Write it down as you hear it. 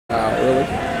Really?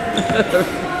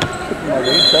 Are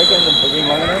you taking the boogie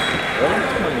long enough? Really?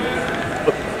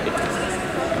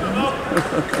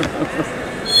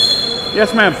 Yes,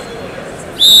 ma'am.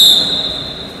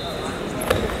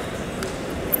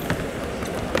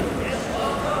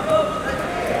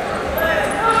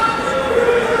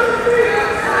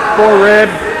 Four red.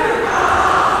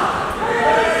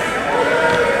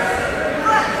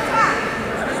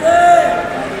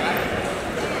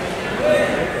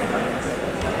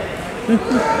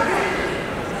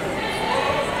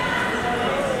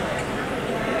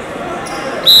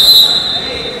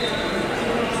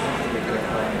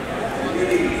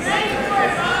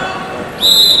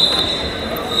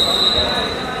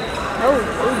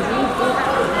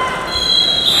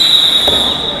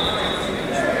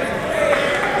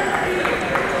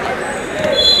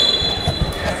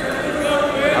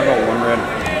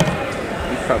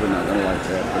 Probably not gonna like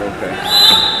that, but okay.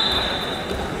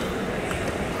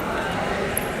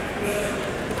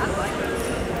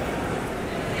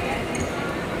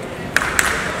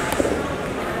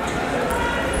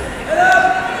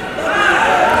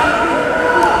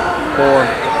 Four.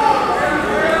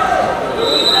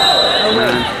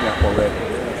 9. Yeah, 4 red.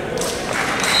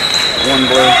 1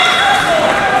 blue.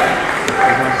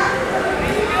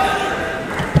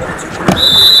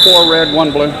 4 red,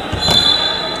 1 blue.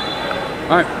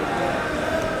 All right.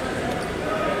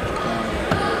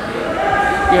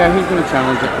 Yeah, he's going to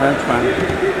challenge it. That's fine.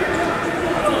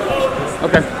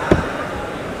 Okay.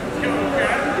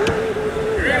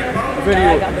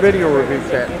 Video review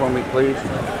chat for me, please.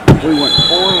 We went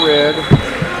 4 red,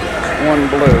 1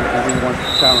 blue, and he wants to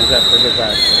challenge that for his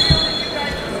action.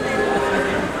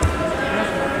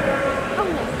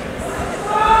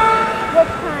 What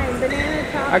kind? Banana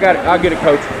chocolate? I got it. I'll get it,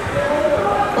 coach.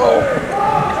 Oh.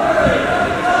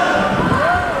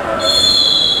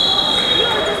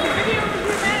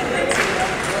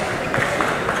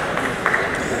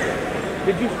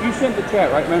 Did you sent the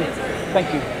chat, right, man?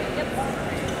 Thank you.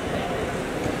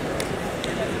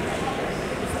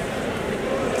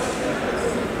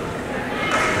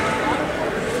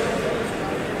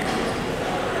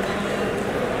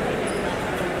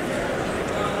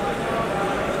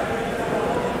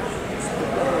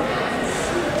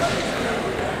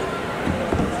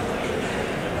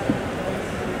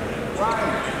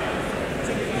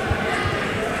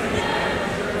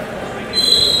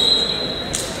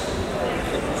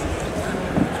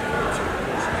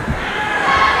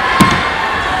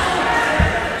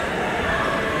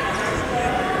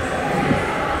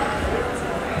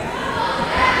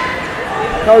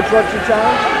 Coach, what's your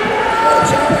challenge?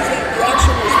 The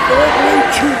action was 4 blue,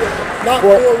 2 red. Not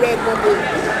 4 red, 1 blue.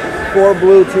 4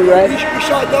 blue, 2 red? He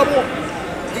shot double.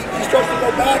 He starts to go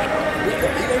back. He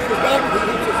goes to his back. He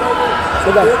hits his over.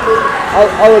 So 4 blue.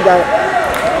 I'll look at it.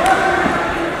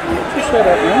 Just shut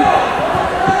up, man.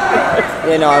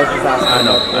 Yeah, no, I was just asking. I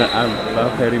know.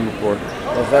 I've had him before.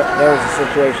 There was a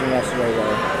situation yesterday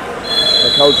where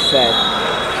the coach said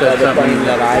the thing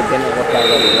that I didn't look at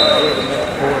what it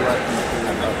was.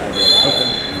 Okay.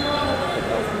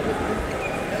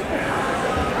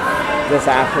 This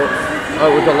after? Oh,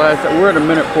 it was the last. We're at a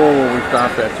minute 4 where we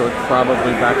stopped at, so it's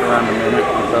probably back around a minute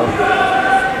or so.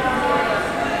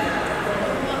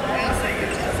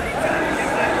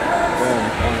 Boom,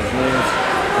 on his knees.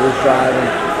 Who's driving?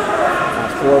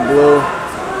 4 blue.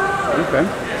 Okay.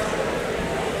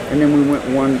 And then we went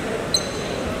 1.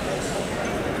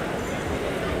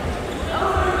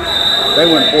 They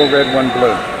went 4 red, 1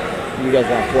 blue. You guys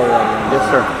want 4 red, 1 blue? Yes,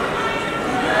 sir.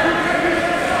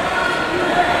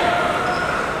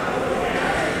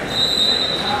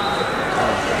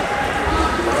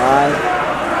 Right.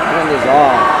 I think he's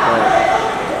off, but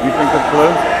You think it's blue?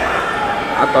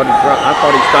 I thought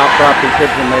he stopped, dropped his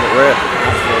hips, and made it red.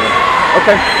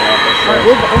 Okay. yeah, for sure. All right,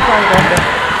 we'll find out then.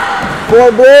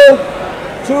 4 blue,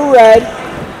 2 red,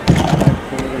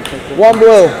 1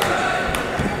 blue.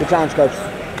 Good challenge, coach.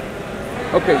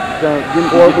 Okay, so give me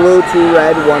 4 blue, 2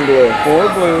 red, 1 blue.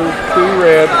 4 blue, 2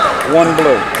 red, 1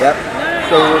 blue. Yep.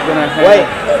 So we're gonna have.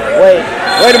 Wait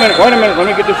a minute. Let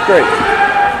me get this straight.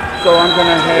 So I'm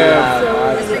gonna have. So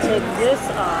we're going to take this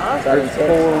off. 4,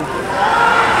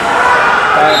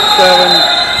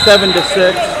 5, 7 to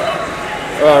 6.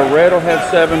 Red will have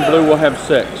 7, blue will have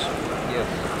 6.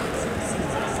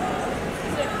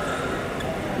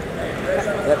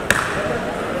 Yep.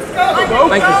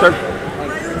 Thank you, sir.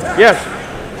 Yes.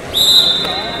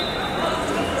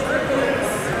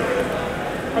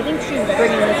 I think she's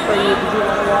bringing this for you. Did you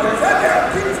want the water?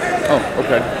 Oh,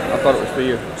 okay. I thought it was for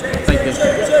you. Thank you.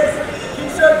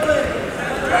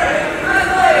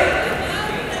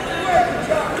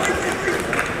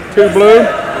 2 blue.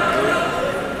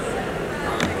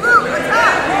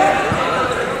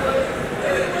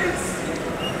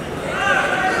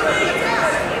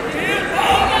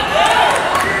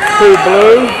 32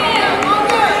 blue.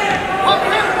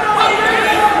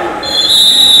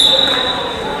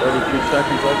 32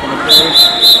 seconds left in the period.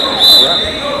 Right.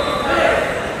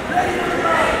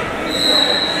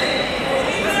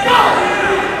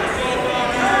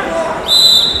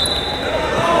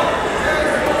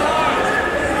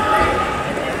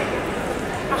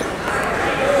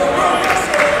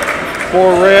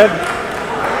 4 red.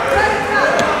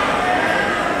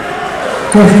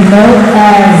 Just note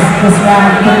as this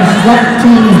round finishes up,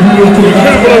 teams move to the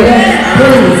next area.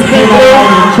 Please clean up all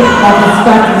your chip bucket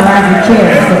stuff around your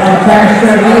chairs. So no trash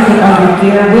or anything on your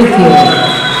gear with you.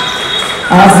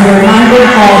 As a reminder,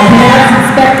 all parents and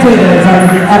spectators are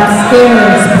in the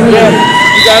upstairs, please. Yes,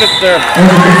 you got it there. As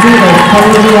you can see, there's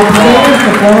totally upstairs,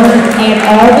 the floors, and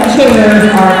all the chairs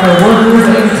are for workers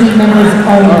and team members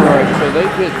only. Alright, so they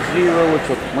get 0, which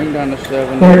will swing down to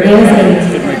 7. There is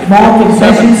a small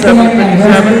concession stand and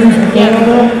restrooms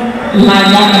available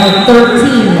behind that number 13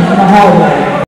 in the hallway.